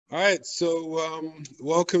All right, so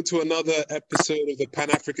welcome to another episode of the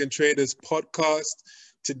Pan African Traders podcast.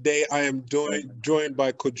 Today I am joined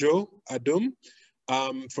by Kojo Adum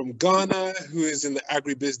from Ghana, who is in the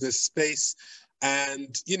agribusiness space.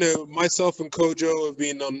 And, myself and Kojo have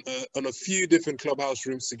been on a few different clubhouse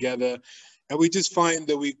rooms together. And we just find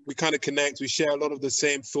that we kind of connect. We share a lot of the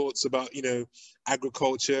same thoughts about,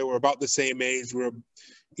 agriculture. We're about the same age. We're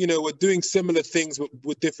doing similar things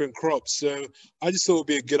with different crops. So I just thought it would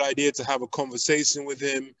be a good idea to have a conversation with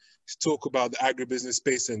him, to talk about the agribusiness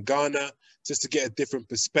space in Ghana, just to get a different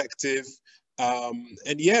perspective.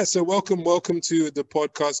 So welcome to the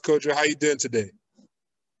podcast, Kojo. How are you doing today?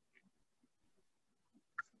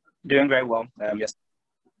 Doing very well. Yes.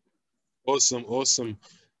 Awesome.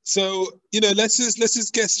 So, let's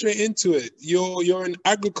just get straight into it. You're in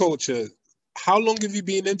agriculture. How long have you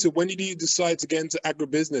been into? When did you decide to get into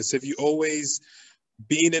agribusiness? Have you always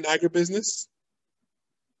been in agribusiness?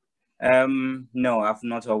 No, I've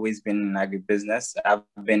not always been in agribusiness. I've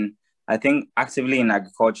been, I think, actively in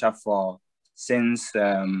agriculture since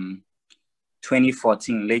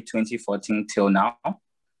 2014, late 2014 till now.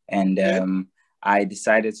 And I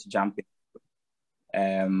decided to jump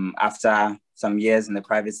in. After some years in the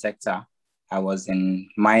private sector, I was in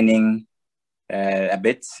mining a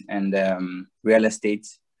bit and real estate.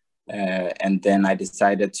 And then I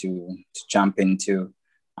decided to jump into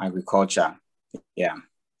agriculture. Yeah.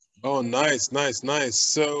 Oh, nice.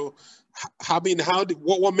 So,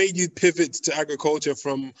 what made you pivot to agriculture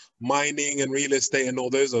from mining and real estate and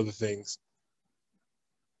all those other things?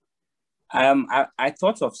 I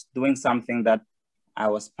thought of doing something that I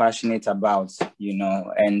was passionate about,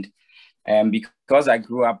 and because I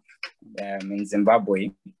grew up in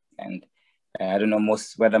Zimbabwe, and I don't know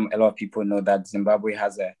whether a lot of people know that Zimbabwe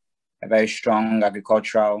has a very strong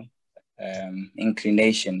agricultural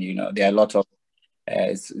inclination. There are a lot of,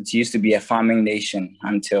 it used to be a farming nation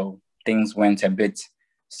until things went a bit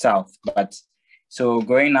south. But so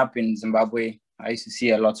growing up in Zimbabwe, I used to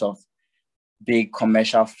see a lot of big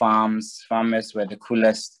commercial farms. Farmers were the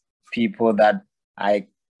coolest people that I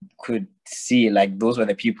could see. Like those were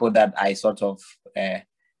the people that I sort of,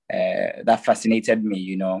 that fascinated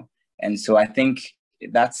me, And so I think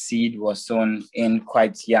that seed was sown in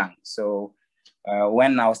quite young. So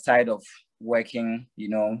when I was tired of working,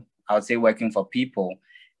 I would say working for people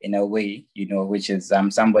in a way, which is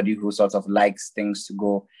somebody who sort of likes things to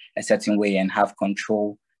go a certain way and have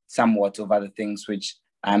control somewhat over the things which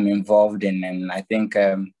I'm involved in. And I think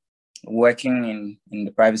working in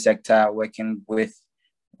the private sector, working with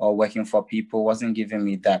or working for people wasn't giving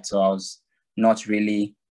me that. So I was not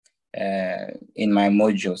really in my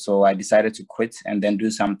mojo. So I decided to quit and then do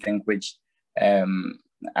something which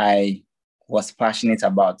I was passionate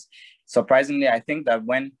about. Surprisingly, I think that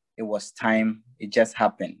when it was time, it just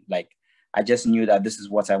happened. Like I just knew that this is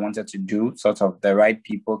what I wanted to do. Sort of the right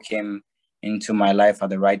people came into my life at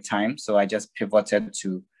the right time. So I just pivoted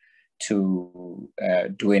to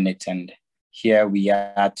doing it. And here we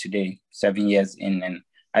are today, 7 years in. And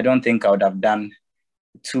I don't think I would have done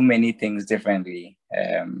too many things differently.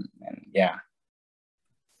 And yeah.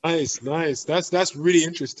 Nice. That's really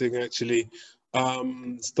interesting, actually.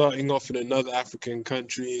 Starting off in another African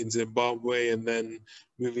country in Zimbabwe and then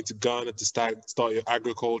moving to Ghana to start your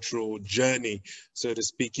agricultural journey, so to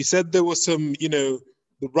speak. You said there was some, the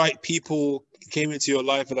right people came into your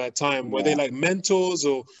life at that time. Were they like mentors,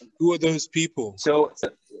 or who were those people? So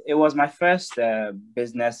it was my first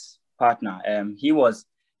business partner.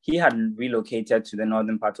 He had relocated to the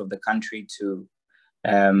northern part of the country to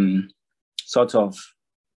sort of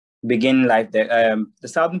begin life there. The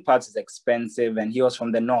southern part is expensive, and he was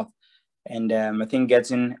from the north. And I think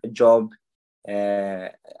getting a job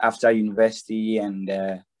after university and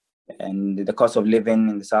the cost of living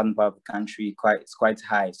in the southern part of the country is quite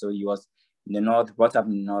high. So he was in the north, brought up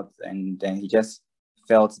in the north, and then he just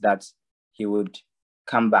felt that he would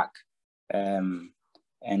come back.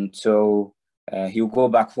 And so he'll go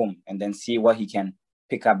back home and then see what he can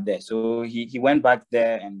pick up there. So he went back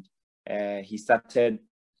there and he started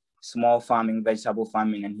small farming, vegetable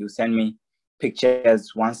farming, and he'll send me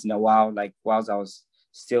pictures once in a while, like whilst I was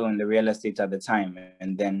still in the real estate at the time.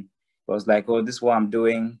 And then it was like, oh, this is what I'm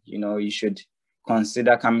doing. You should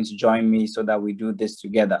consider coming to join me so that we do this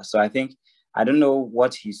together. So I don't know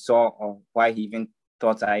what he saw or why he even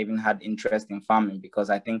thought I even had interest in farming,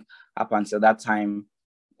 because I think up until that time,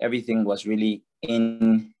 everything was really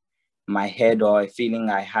in my head or a feeling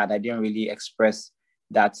I had. I didn't really express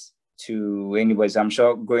that to anybody. So I'm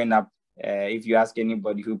sure growing up, if you ask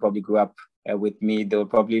anybody who probably grew up with me, they'll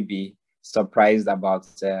probably be surprised about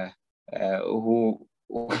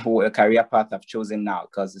a career path I've chosen now,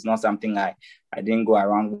 because it's not something I didn't go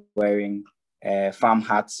around wearing farm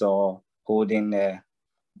hats or holding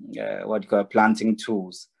planting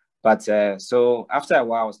tools. But so after a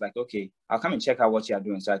while, I was like, okay, I'll come and check out what you're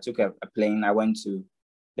doing. So I took a plane. I went to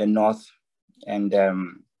the north, and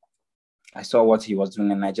I saw what he was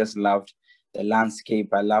doing, and I just loved the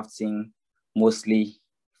landscape. I loved seeing mostly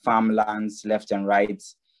farmlands left and right,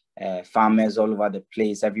 farmers all over the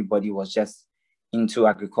place. Everybody was just into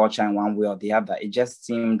agriculture in one way or the other. It just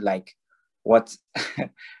seemed like what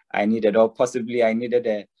I needed, or possibly I needed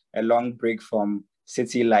a long break from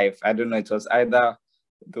city life. I don't know, it was either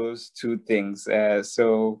those two things.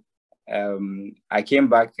 So I came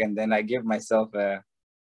back, and then I gave myself a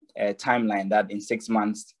timeline that in 6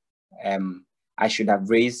 months, I should have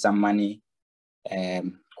raised some money,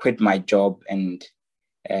 quit my job, and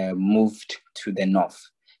moved to the north.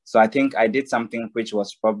 So I think I did something which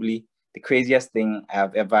was probably the craziest thing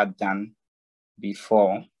I've ever done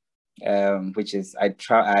before, which is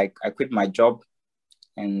I quit my job,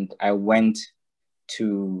 and I went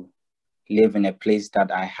to live in a place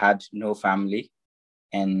that I had no family,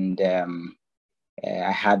 and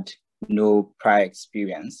I had no prior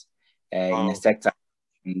experience in the sector,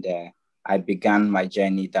 and I began my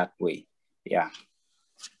journey that way. Yeah.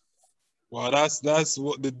 Well, that's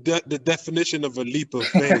what the definition of a leap of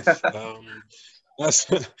faith.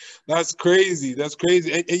 That's crazy. That's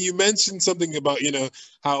crazy. And you mentioned something about,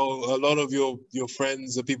 how a lot of your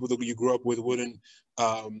friends, the people that you grew up with, wouldn't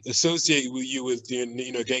associate with you with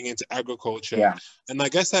getting into agriculture. Yeah. And I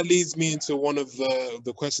guess that leads me into one of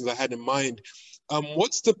the questions I had in mind.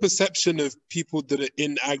 What's the perception of people that are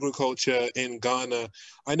in agriculture in Ghana?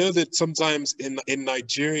 I know that sometimes in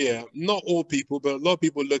Nigeria, not all people, but a lot of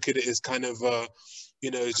people look at it as kind of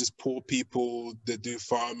it's just poor people that do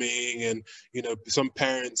farming, and some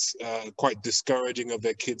parents quite discouraging of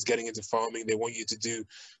their kids getting into farming. They want you to do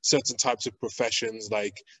certain types of professions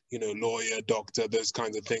like lawyer, doctor, those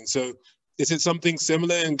kinds of things. So is it something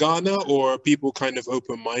similar in Ghana, or are people kind of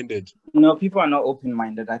open-minded? No, people are not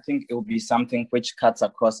open-minded. I think it will be something which cuts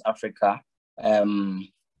across Africa.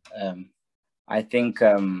 I think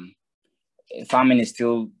farming is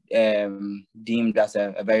still deemed as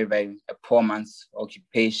a very, very poor man's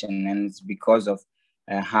occupation, and it's because of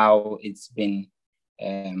how it's been,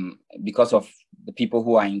 because of the people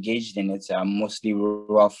who are engaged in it are mostly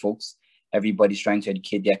rural folks. Everybody's trying to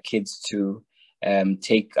educate their kids to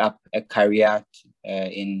take up a career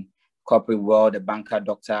in corporate world, a banker,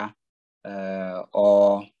 doctor,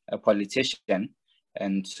 or a politician.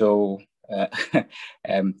 And so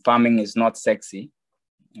farming is not sexy,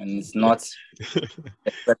 and it's not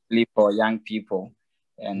especially for young people.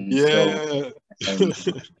 And so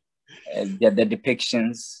the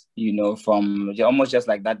depictions, from almost just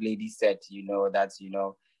like that lady said, that,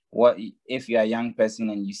 what if you're a young person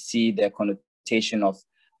and you see the connotation of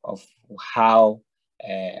how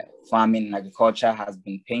farming and agriculture has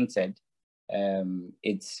been painted,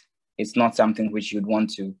 it's not something which you'd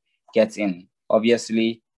want to get in.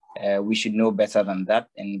 Obviously, we should know better than that,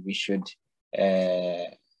 and we should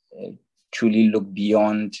truly look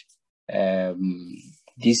beyond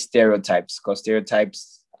these stereotypes, because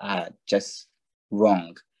stereotypes are just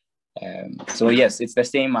wrong. So yes, it's the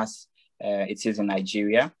same as it is in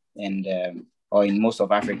Nigeria and or in most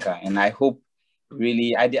of Africa. And I hope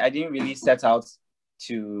really, I didn't really set out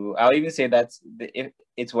to, I'll even say that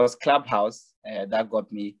it was Clubhouse that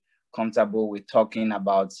got me comfortable with talking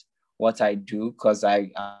about what I do, because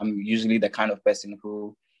I'm usually the kind of person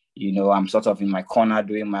who, I'm sort of in my corner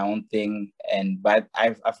doing my own thing. But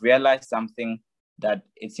I've realized something, that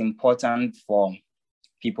it's important for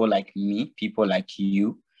people like me, people like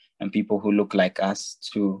you, and people who look like us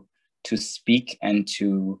to speak and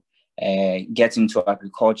to get into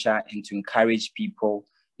agriculture, and to encourage people,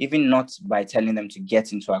 even not by telling them to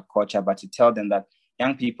get into agriculture, but to tell them that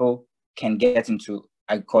young people can get into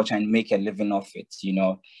agriculture and make a living off it,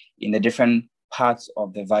 in the different parts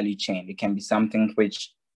of the value chain. It can be something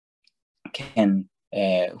which can,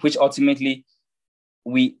 which ultimately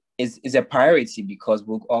is a priority, because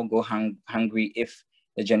we'll all go hungry if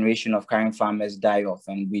the generation of current farmers die off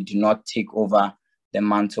and we do not take over the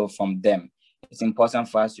mantle from them. It's important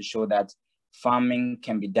for us to show that farming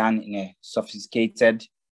can be done in a sophisticated,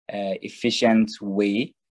 efficient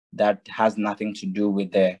way that has nothing to do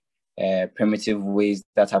with the primitive ways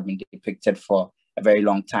that have been depicted for a very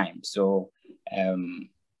long time. So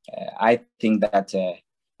I think that,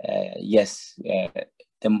 yes,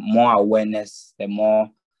 the more awareness, the more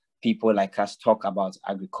people like us talk about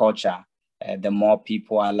agriculture, the more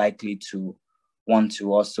people are likely to want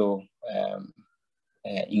to also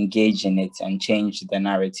engage in it and change the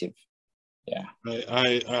narrative. Yeah,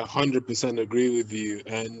 I 100% agree with you.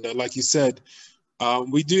 And like you said,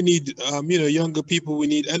 we do need, younger people. We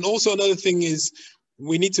need, and also another thing is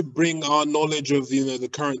we need to bring our knowledge of, the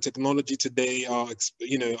current technology today, our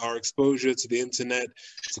exposure to the internet,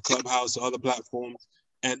 to Clubhouse, to other platforms,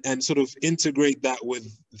 and sort of integrate that with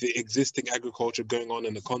the existing agriculture going on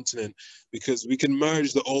in the continent, because we can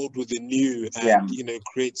merge the old with the new and,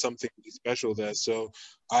 create something really special there. So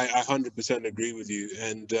I 100% agree with you.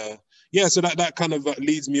 And so that kind of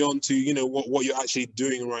leads me on to, what you're actually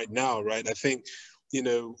doing right now, right? I think,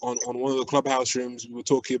 on one of the Clubhouse rooms, we were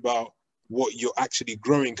talking about what you're actually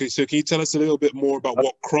growing. So can you tell us a little bit more about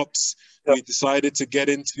what crops you decided to get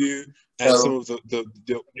into, and some of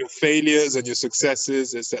your failures and your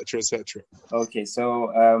successes, etc., etc.? Okay, so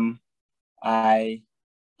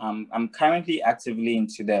I'm currently actively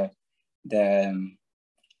into the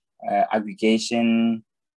aggregation,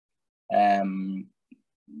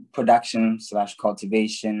 production /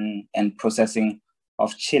 cultivation and processing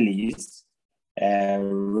of chilies,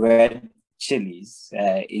 red chilies,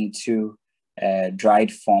 into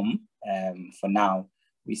dried form. For now,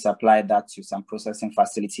 we supply that to some processing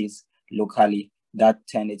facilities locally that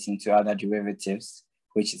turn it into other derivatives,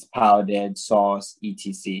 which is powdered, sauce,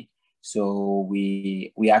 etc. So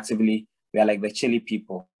we are like the chili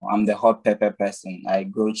people. I'm the hot pepper person. I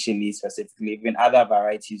grow chili specifically, even other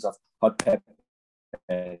varieties of hot pepper,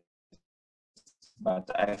 but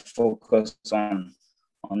I focus on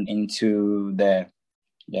into the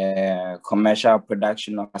commercial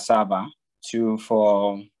production of cassava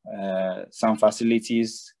for some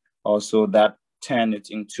facilities also that turn it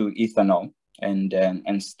into ethanol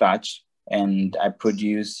and starch. And I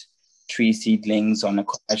produce tree seedlings on a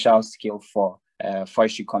commercial scale for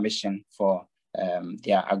Forestry Commission for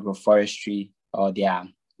their agroforestry or their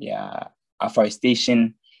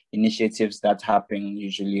afforestation initiatives that happen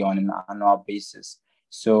usually on an annual basis.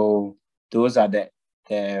 So those are the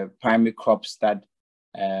primary crops that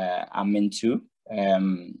I'm into.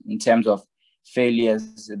 In terms of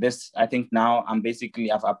failures, I think now I've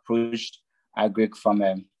approached agric from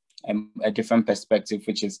a different perspective,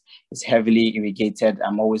 which is heavily irrigated.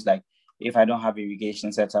 I'm always like, if I don't have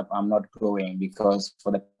irrigation set up, I'm not growing, because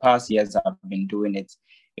for the past years I've been doing it,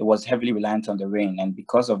 it was heavily reliant on the rain. And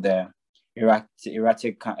because of the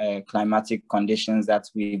erratic climatic conditions that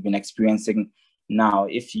we've been experiencing now,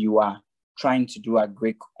 if you are trying to do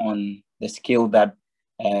agric on the scale that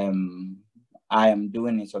I am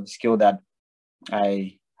doing it, or the scale that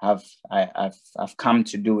I've come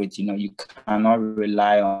to do it, you cannot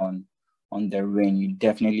rely on the rain. You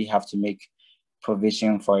definitely have to make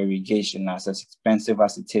provision for irrigation, as expensive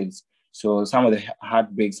as it is. So some of the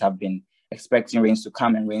heartbreaks have been expecting rains to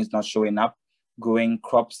come and rains not showing up, growing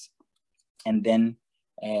crops, and then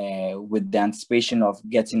with the anticipation of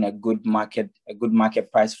getting a good market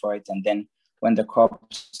price for it. And then when the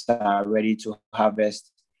crops are ready to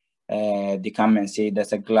harvest, they come and say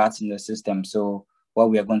there's a glut in the system. So what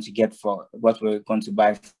we're going to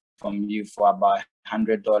buy from you for about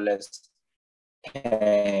 $100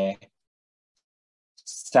 per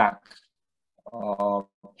sack, or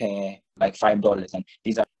per like $5, and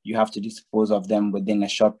you have to dispose of them within a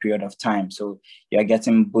short period of time. So you're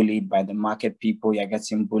getting bullied by the market people, you're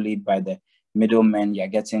getting bullied by the middlemen, you're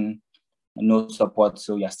getting no support.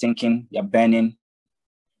 So you're burning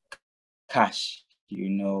cash,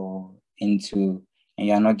 into, and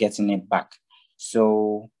you're not getting it back.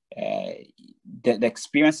 So the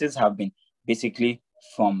experiences have been basically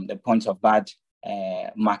from the point of bad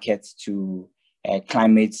market to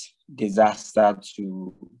climate disaster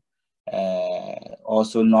to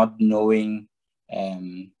also not knowing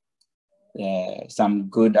some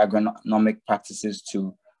good agronomic practices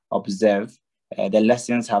to observe. The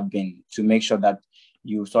lessons have been to make sure that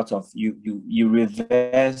you you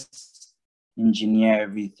reverse engineer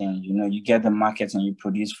everything. You get the market and you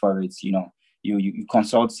produce for it. You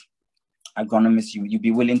consult agronomists. You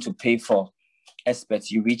be willing to pay for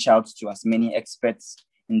experts. You reach out to as many experts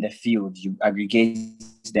in the field. You aggregate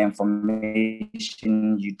the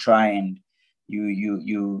information. You try and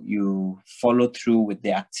you follow through with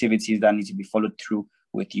the activities that need to be followed through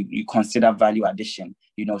with. You consider value addition.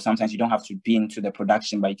 Sometimes you don't have to be into the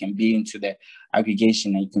production, but you can be into the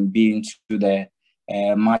aggregation, and you can be into the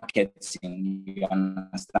marketing. You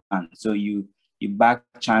understand? So you back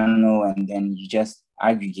channel, and then you just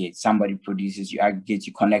aggregate. Somebody produces, you aggregate,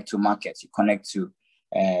 you connect to markets, you connect to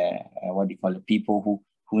people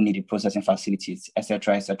who need the processing facilities,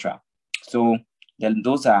 etc., etc. So then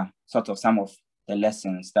those are sort of some of the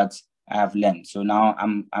lessons that I have learned. So now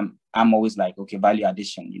I'm always like, okay, value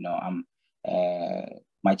addition.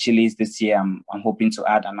 my chilies this year. I'm hoping to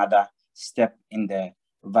add another step in the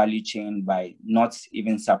value chain by not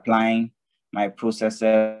even supplying my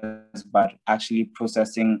processors, but actually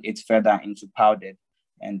processing it further into powdered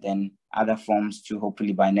and then other forms to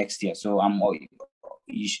hopefully by next year. So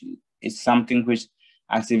it's something which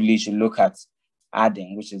actively you should look at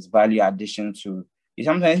adding, which is value addition to.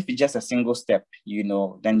 Sometimes if it's just a single step,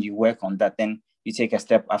 then you work on that, then you take a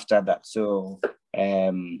step after that. So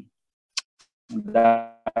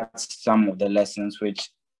that's some of the lessons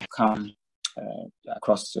which come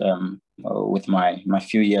across with my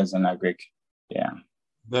few years in agric. Yeah.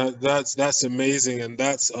 That's amazing, and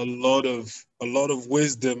that's a lot of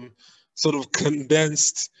wisdom sort of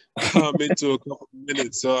condensed into a couple of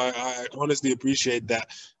minutes. So I honestly appreciate that.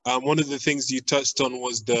 One of the things you touched on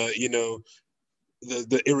was the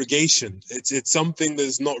irrigation. It's something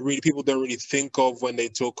that's not really, people don't really think of when they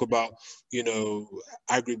talk about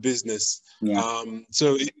agribusiness. Yeah.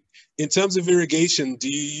 So in terms of irrigation, do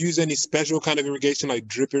you use any special kind of irrigation like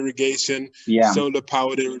drip irrigation, solar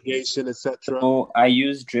powered irrigation, etc.? So I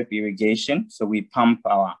use drip irrigation. So we pump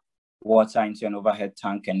our water into an overhead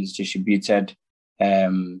tank and it's distributed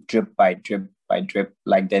drip by drip by drip,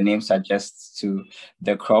 like the name suggests, to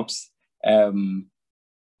the crops. Okay.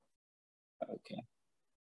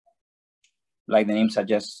 Like the name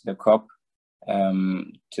suggests, the crop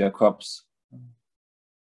to the crops.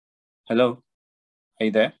 Hello, are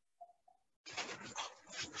you there?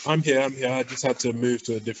 I'm here. I just had to move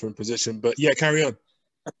to a different position, but yeah, carry on.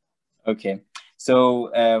 Okay, so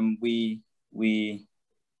we use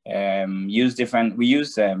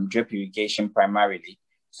drip irrigation primarily.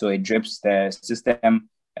 So it drips the system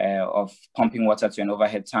of pumping water to an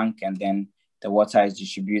overhead tank, and then the water is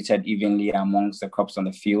distributed evenly amongst the crops on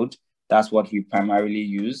the field. That's what we primarily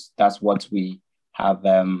use. That's what we have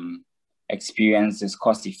experienced is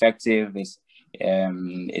cost effective. It's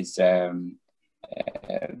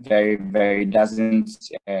very, very, doesn't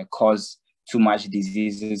cause too much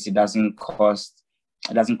diseases. It doesn't cause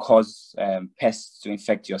pests to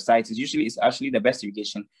infect your sites. It's actually the best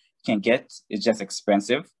irrigation you can get. It's just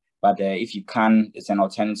expensive, but if you can, it's an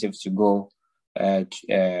alternative to go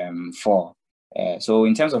for. So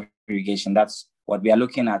in terms of irrigation, that's what we are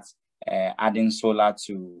looking at, adding solar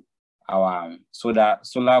to our solar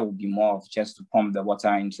will be more of just to pump the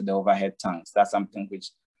water into the overhead tanks. That's something which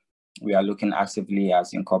we are looking actively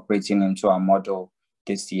as incorporating into our model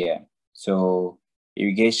this year. So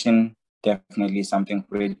irrigation definitely something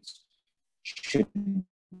which should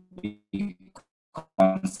be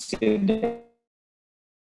considered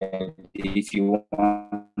if you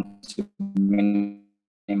want to minimize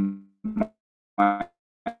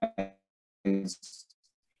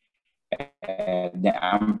the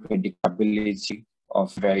unpredictability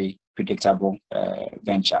of very predictable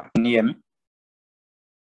venture. Can you hear me?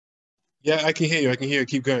 Yeah, I can hear you.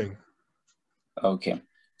 Keep going. Okay,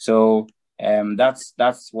 so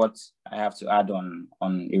that's what I have to add on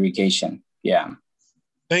irrigation. Yeah.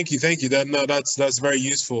 Thank you. That's very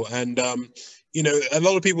useful. And a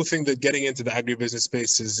lot of people think that getting into the agribusiness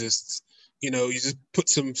space is just, you just put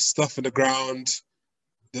some stuff in the ground,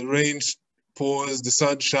 the rain pours, the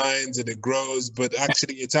sun shines, and it grows. But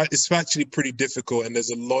actually, it's actually pretty difficult, and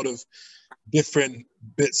there's a lot of different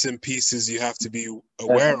bits and pieces you have to be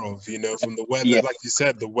aware of, from the weather, like you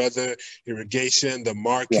said, the weather, irrigation, the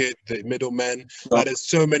market, the middlemen. There's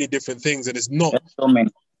so many different things, and it's not. So many.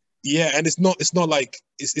 Yeah, and it's not like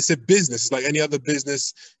it's a business. It's like any other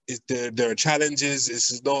business. There are challenges.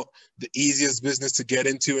 This is not the easiest business to get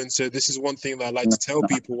into, and so this is one thing that I like to tell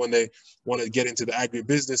people when they want to get into the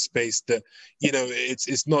agribusiness space, that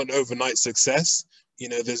it's not an overnight success.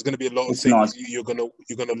 There's going to be a lot of things you're gonna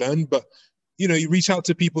learn, but you reach out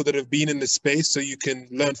to people that have been in the space so you can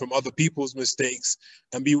learn from other people's mistakes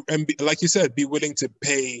and be like you said, be willing to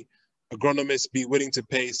pay agronomists, be willing to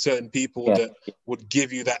pay certain people that would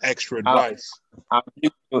give you that extra advice. I'll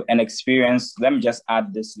give you an experience. Let me just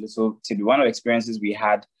add this little to one of the experiences we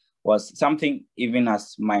had was something even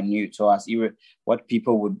as minute or as what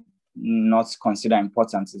people would not consider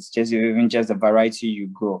important. It's just even just the variety you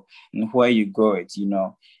grow and where you grow it.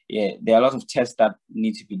 There are a lot of tests that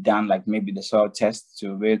need to be done, like maybe the soil test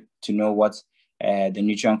to know what the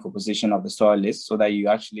nutrient composition of the soil is, so that you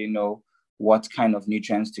actually know what kind of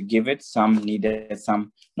nutrients to give it. Some needed,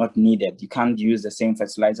 some not needed. You can't use the same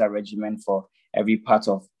fertilizer regimen for every part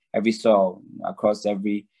of every soil across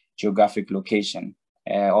every geographic location.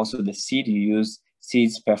 Also, the seed you use,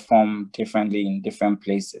 seeds perform differently in different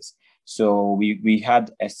places. So we had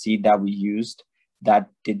a seed that we used that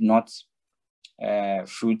did not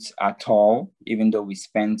fruit at all, even though we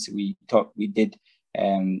did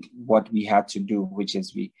what we had to do, which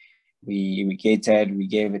is we irrigated, we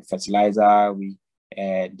gave it fertilizer, we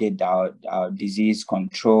did our disease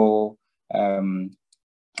control,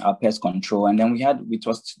 our pest control, and then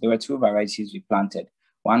there were two varieties we planted.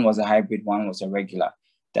 One was a hybrid, one was a regular.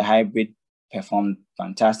 The hybrid performed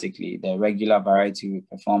fantastically. The regular variety we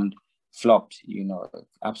flopped,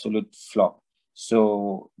 absolute flop.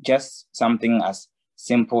 So just something as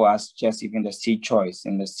simple as just even the seed choice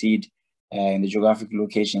in the seed, in the geographic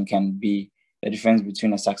location can be the difference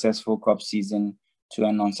between a successful crop season to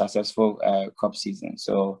a non-successful crop season.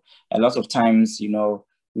 So a lot of times,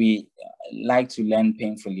 we like to learn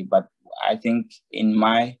painfully, but I think in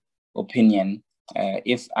my opinion,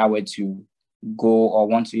 if I were to go or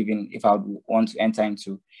if I would want to enter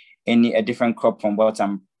into a different crop from what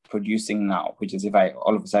I'm producing now, which is if I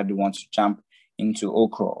all of a sudden want to jump into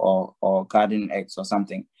okra or garden eggs or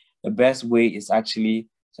something, the best way is actually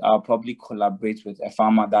I'll probably collaborate with a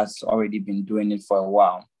farmer that's already been doing it for a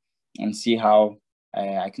while and see how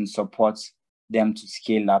I can support them to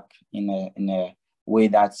scale up in a way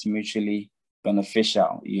that's mutually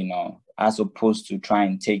beneficial, as opposed to try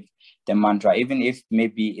and take the mantra, even if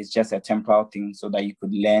maybe it's just a temporal thing, so that you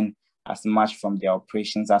could learn as much from their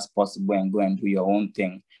operations as possible and go and do your own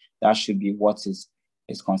thing. That should be what is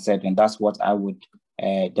considered, and that's what I would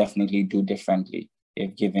definitely do differently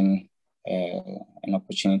if given an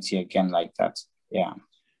opportunity again like that. Yeah.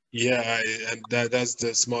 Yeah, and that's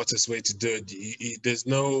the smartest way to do it.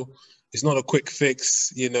 It's not a quick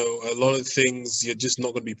fix. A lot of things you're just not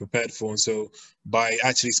going to be prepared for. And so by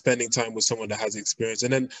actually spending time with someone that has experience.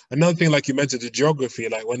 And then another thing, like you mentioned, the geography,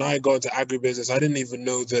 like when I got into agribusiness, I didn't even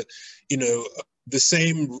know that, the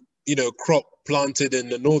same, crop planted in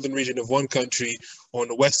the northern region of one country or in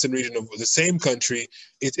the western region of the same country,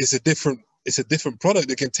 it's a different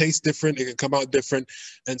product. It can taste different. It can come out different.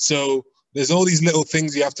 And so there's all these little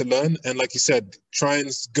things you have to learn. And like you said, try and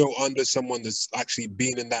go under someone that's actually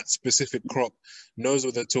been in that specific crop, knows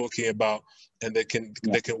what they're talking about, and they can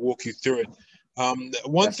walk you through it.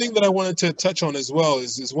 One thing that I wanted to touch on as well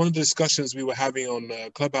is one of the discussions we were having on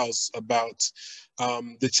Clubhouse about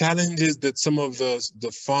the challenges that some of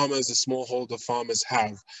the farmers, the smallholder farmers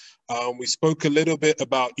have. We spoke a little bit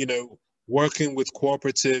about, working with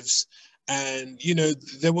cooperatives, and,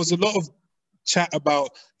 there was a lot of chat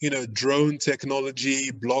about, drone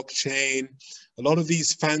technology, blockchain, a lot of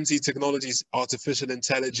these fancy technologies, artificial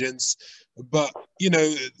intelligence. But,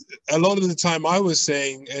 a lot of the time I was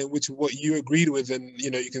saying, which what you agreed with, and,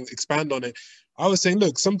 you can expand on it. I was saying,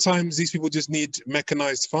 look, sometimes these people just need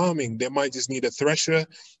mechanized farming. They might just need a thresher.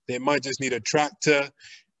 They might just need a tractor.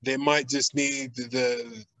 They might just need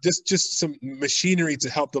just some machinery to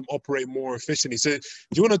help them operate more efficiently. So do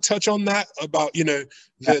you want to touch on that about, the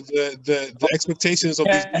expectations of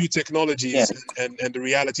these new technologies and the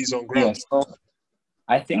realities on ground? Yes. So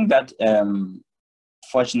I think that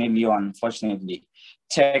fortunately or unfortunately,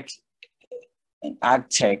 ag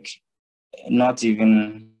tech, not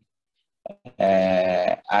even,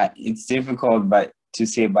 it's difficult to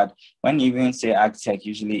say, but when you even say ag tech,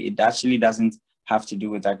 usually it actually doesn't have to do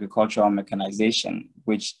with agricultural mechanization,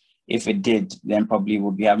 which if it did, then probably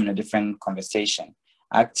we'll be having a different conversation.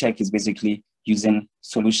 Ag tech is basically using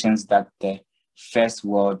solutions that the first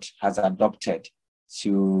world has adopted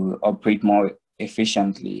to operate more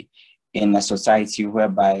efficiently in a society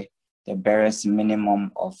whereby the barest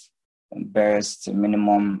minimum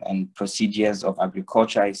and procedures of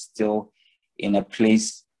agriculture is still in a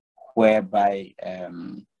place whereby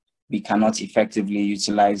we cannot effectively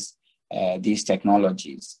utilize these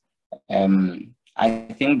technologies. I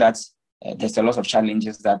think that there's a lot of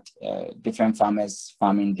challenges that different farmers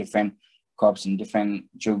farming different crops in different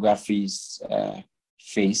geographies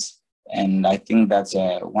face. And I think that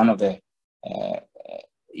one of the,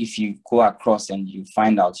 if you go across and you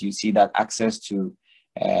find out, you see that access to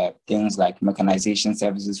things like mechanization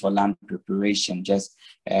services for land preparation, just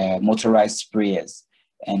motorized sprayers,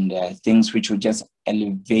 and things which will just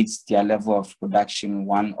elevate their level of production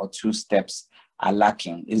 1 or 2 steps are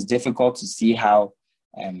lacking. It's difficult to see how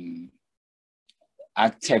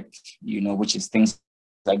ag tech, which is things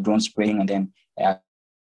like drone spraying and then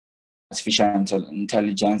artificial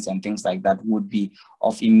intelligence and things like that, would be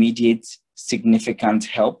of immediate significant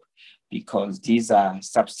help, because these are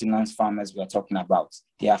subsistence farmers we are talking about.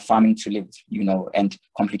 They are farming to live, and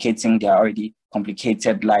complicating their already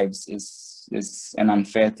complicated lives is an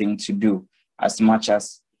unfair thing to do, as much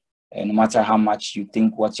as no matter how much you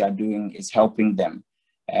think what you're doing is helping them.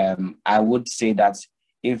 I would say that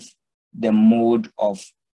if the mode of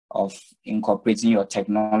of incorporating your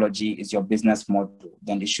technology is your business model,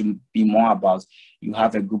 then it should be more about you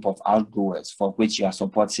have a group of outgoers for which you are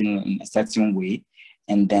supporting in a certain way,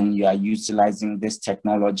 and then you are utilizing this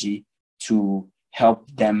technology to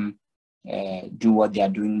help them do what they are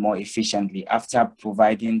doing more efficiently after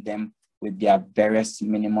providing them with their various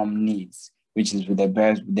minimum needs, which is with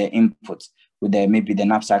the input, with maybe the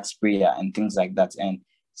knapsack sprayer and things like that, and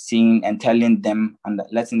seeing and telling them and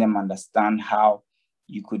letting them understand how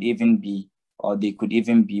you could even be, or they could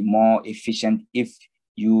even be more efficient if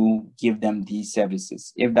you give them these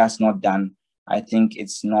services. If that's not done, I think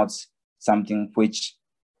it's not something which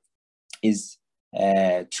is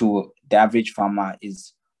to the average farmer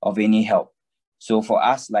is of any help. So for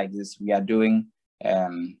us like this, we are doing,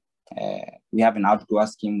 we have an outgrower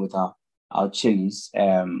scheme with our chilies.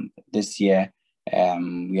 This year,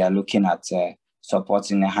 we are looking at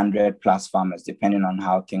supporting 100+ farmers, depending on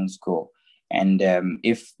how things go. And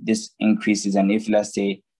if this increases, and if, let's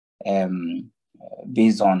say,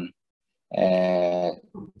 based on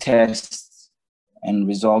tests and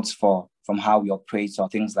results from how we operate or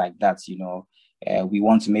things like that, we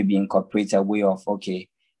want to maybe incorporate a way of,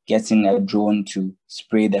 getting a drone to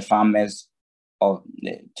spray the farmers or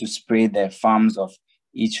to spray the farms of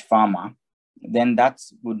each farmer, then that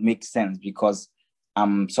would make sense, because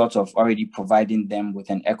I'm sort of already providing them with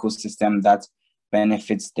an ecosystem that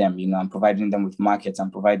benefits them. I'm providing them with markets, I'm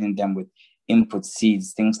providing them with input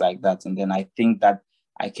seeds, things like that. And then I think that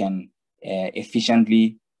I can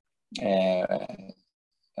efficiently,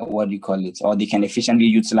 or they can efficiently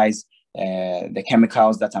utilize the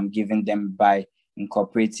chemicals that I'm giving them by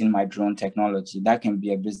incorporating my drone technology. That can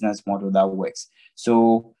be a business model that works.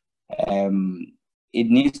 So it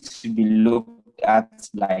needs to be looked at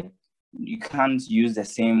like, you can't use the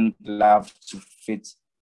same glove to fit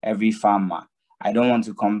every farmer. I don't want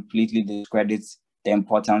to completely discredit the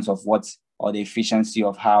importance of or the efficiency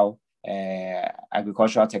of how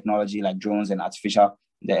agricultural technology like drones and artificial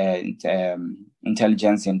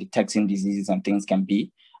intelligence in detecting diseases and things can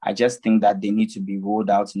be. I just think that they need to be rolled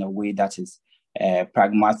out in a way that is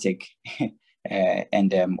pragmatic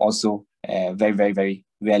and also very, very, very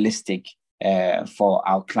realistic for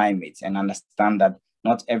our climate, and understand that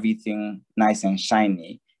not everything nice and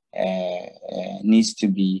shiny needs to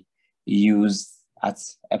be used at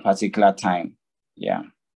a particular time. Yeah.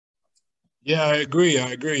 Yeah, I agree.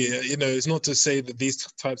 It's not to say that these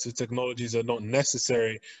types of technologies are not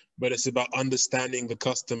necessary, but it's about understanding the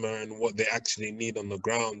customer and what they actually need on the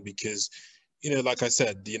ground. Because, like I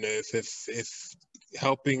said, if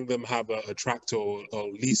helping them have a tractor or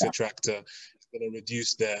lease a tractor going to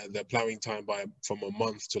reduce their plowing time from a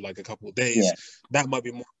month to like a couple of days, that might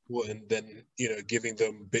be more important than giving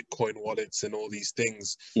them Bitcoin wallets and all these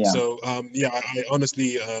things. So I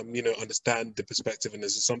honestly understand the perspective, and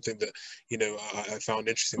this is something that I found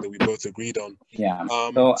interesting that we both agreed on.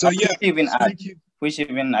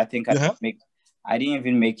 I didn't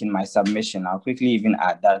even make in my submission. I'll quickly even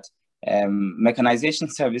add that mechanization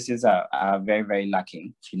services are very, very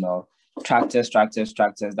lacking. Tractors.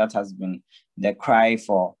 That has been the cry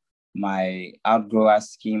for my outgrower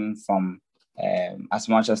scheme from as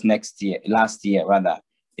much as last year rather.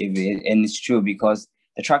 And it's true, because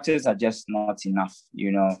the tractors are just not enough.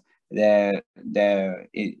 In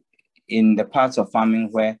the parts of farming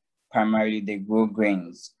where primarily they grow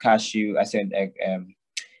grains, cashew,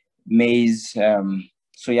 maize,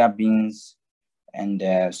 soya beans,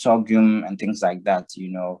 and sorghum and things like that,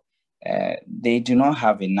 they do not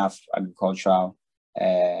have enough agricultural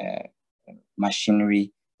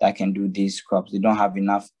machinery that can do these crops. They don't have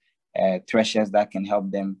enough threshers that can help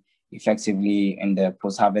them effectively in the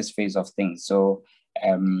post-harvest phase of things. So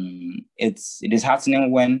it is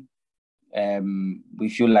heartening when we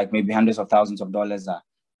feel like maybe hundreds of thousands of dollars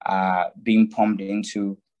are being pumped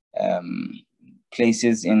into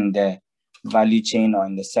places in the value chain or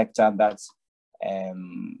in the sector that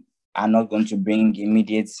are not going to bring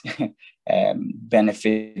immediate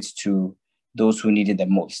benefits to those who need it the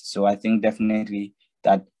most. So I think definitely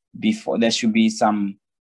that before there should be some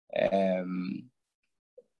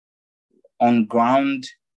on-ground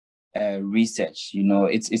research.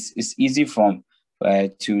 It's easy to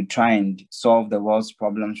try and solve the world's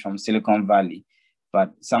problems from Silicon Valley,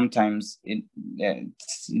 but sometimes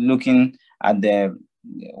looking at the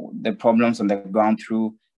problems on the ground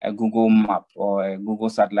through a Google map or a Google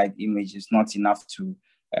satellite image is not enough to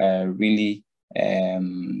really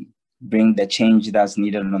bring the change that's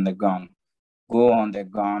needed on the ground. Go on the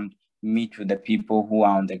ground, meet with the people who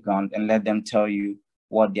are on the ground, and let them tell you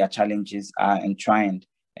what their challenges are, and try and,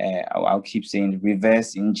 I'll keep saying,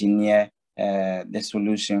 reverse engineer the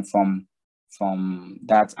solution from from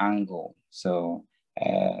that angle. So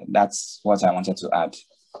that's what I wanted to add.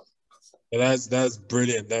 That's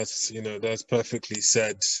brilliant. That's perfectly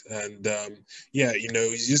said. And yeah, you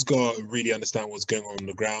just gotta really understand what's going on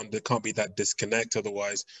the ground. There can't be that disconnect.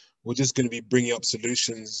 Otherwise, we're just going to be bringing up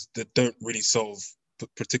solutions that don't really solve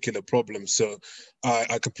particular problems. So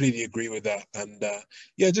I completely agree with that. And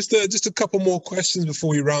yeah, just a couple more questions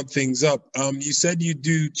before we round things up. You said you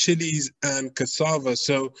do chilies and cassava.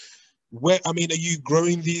 So are you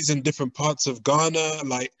growing these in different parts of Ghana?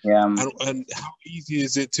 Like, Yeah. and how easy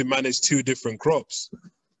is it to manage two different crops?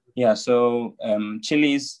 Yeah, so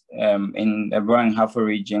chilies in the Brong-Ahafo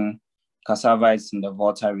region, cassava is in the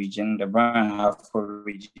Volta region. The Brong-Ahafo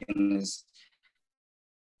region is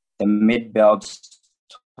the mid-belt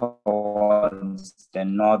towards the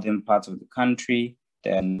northern part of the country.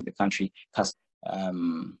 Then the country has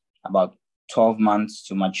about 12 months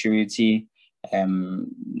to maturity,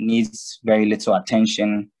 needs very little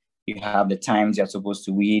attention. You have the times you're supposed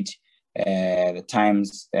to weed, the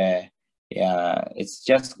times,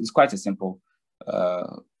 it's quite a simple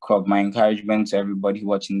crop. My encouragement to everybody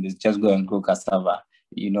watching this, just go and grow cassava.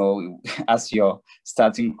 As your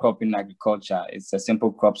starting crop in agriculture, it's a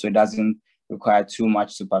simple crop, so it doesn't require too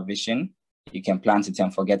much supervision. You can plant it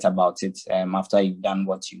and forget about it after you've done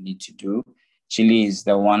what you need to do. Chili is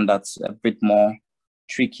the one that's a bit more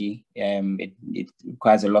tricky. It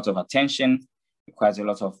requires a lot of attention, requires a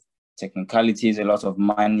lot of technicalities, a lot of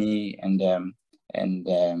money,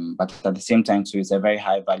 but at the same time, too, it's a very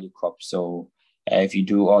high value crop. So if you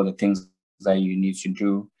do all the things that you need to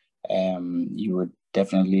do, you would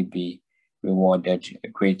definitely be rewarded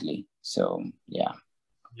greatly. So yeah.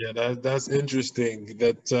 Yeah, that's interesting.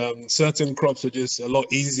 That certain crops are just a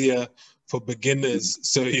lot easier for beginners,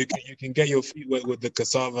 so you can get your feet wet with the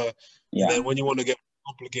cassava, yeah. And then when you want to get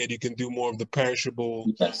complicated, you can do more of the perishable.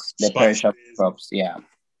 Yes, the perishable crops. Yeah.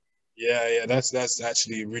 Yeah, that's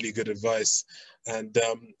actually really good advice. And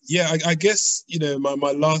yeah, I guess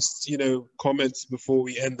my last comments before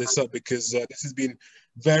we end this up, because this has been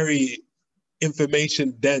very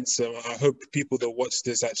information dense. So I hope people that watch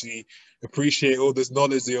this actually appreciate all this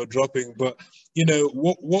knowledge that you're dropping. But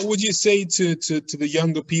what would you say to the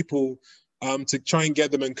younger people to try and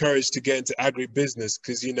get them encouraged to get into agribusiness?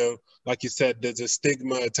 Because like you said, there's a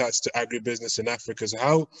stigma attached to agribusiness in Africa.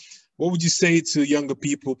 So what would you say to younger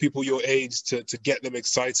people your age, to get them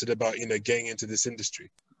excited about getting into this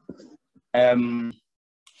industry? I'll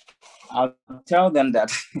tell them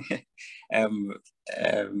that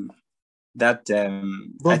but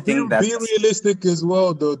I think that be realistic as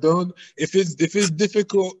well, though. Don't, if it's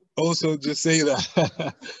difficult, also just say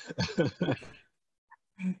that.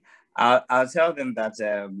 I'll tell them that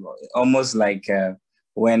almost like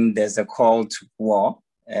when there's a call to war,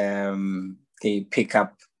 they pick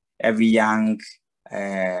up every young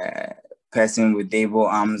person with able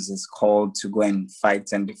arms is called to go and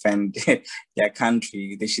fight and defend their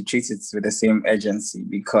country. They should treat it with the same urgency,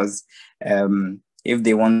 because if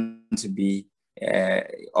they want to be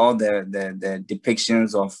all the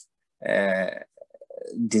depictions of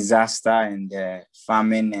disaster and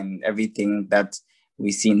famine and everything that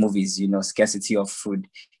we see in movies, scarcity of food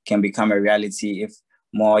can become a reality if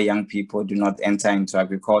more young people do not enter into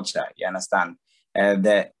agriculture. You understand?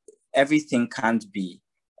 Everything can't be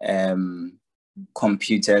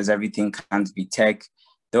computers, everything can't be tech,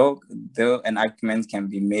 though an argument can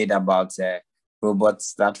be made about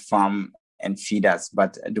robots that farm and feed us.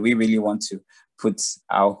 But do we really want to put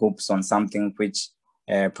our hopes on something which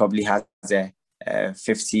probably has a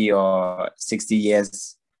 50 or 60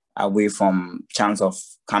 years away from chance of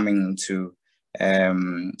coming to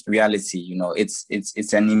reality?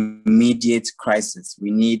 It's an immediate crisis. We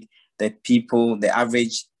need the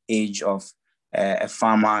average age of a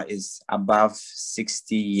farmer is above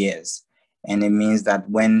 60 years. And it means that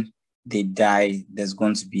when they die, there's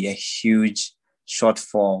going to be a huge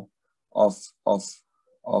shortfall of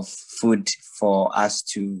food for us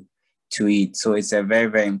to eat. So it's a very,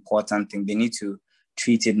 very important thing. They need to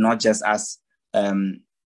treat it not just as and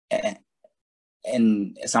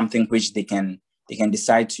something which they can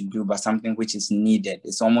decide to do, but something which is needed.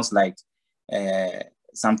 It's almost like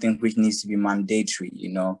something which needs to be mandatory,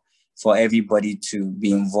 for everybody to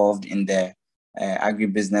be involved in the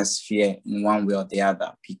agribusiness sphere in one way or the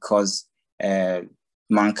other, because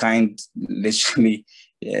mankind literally,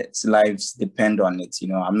 its lives depend on it.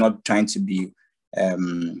 I'm not trying to be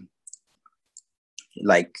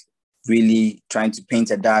like really trying to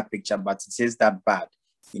paint a dark picture, but it is that bad.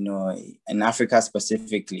 In Africa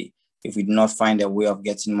specifically, if we do not find a way of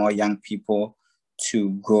getting more young people to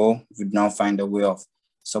grow, if we do not find a way of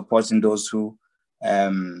supporting those who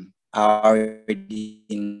are already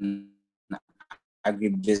in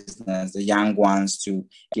agribusiness, the young ones to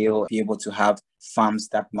be able to have farms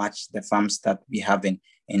that match the farms that we have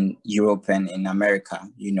in Europe and in America,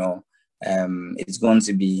 it's going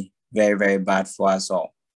to be very, very bad for us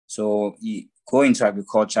all. So you go into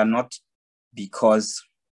agriculture, not because,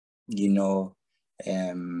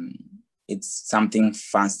 it's something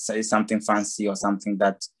fancy or something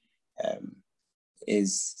that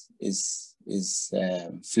is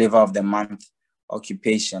flavor of the month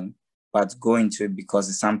occupation, but go into it because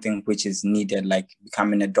it's something which is needed, like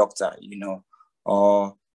becoming a doctor,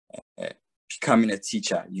 or becoming a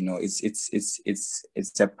teacher.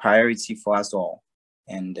 It's a priority for us all,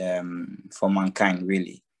 and for mankind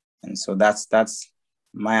really. And so that's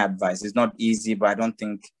my advice. It's not easy, but I don't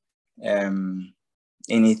think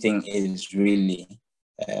anything is really.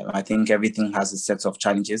 I think everything has a set of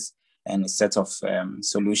challenges and a set of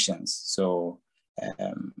solutions. So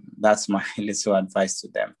that's my little advice to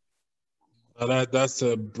them. That's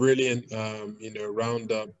a brilliant,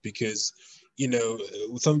 roundup, because,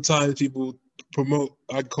 sometimes people promote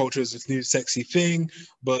agriculture as this new sexy thing,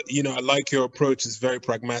 but, I like your approach. It's very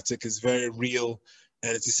pragmatic, it's very real.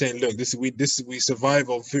 And it's just saying, look, we survive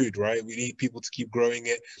on food, right? We need people to keep growing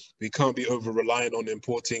it. We can't be over reliant on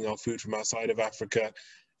importing our food from outside of Africa.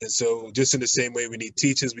 And so just in the same way, we need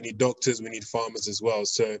teachers, we need doctors, we need farmers as well.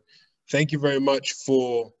 So thank you very much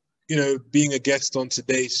for, being a guest on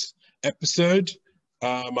today's episode.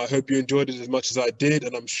 I hope you enjoyed it as much as I did,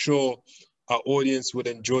 and I'm sure our audience would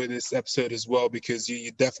enjoy this episode as well, because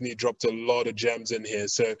you definitely dropped a lot of gems in here.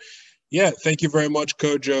 So yeah, thank you very much,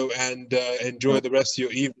 Kojo, and enjoy the rest of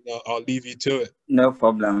your evening. I'll leave you to it. No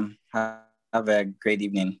problem. Have a great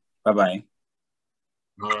evening. Bye-bye.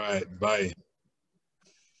 All right, bye.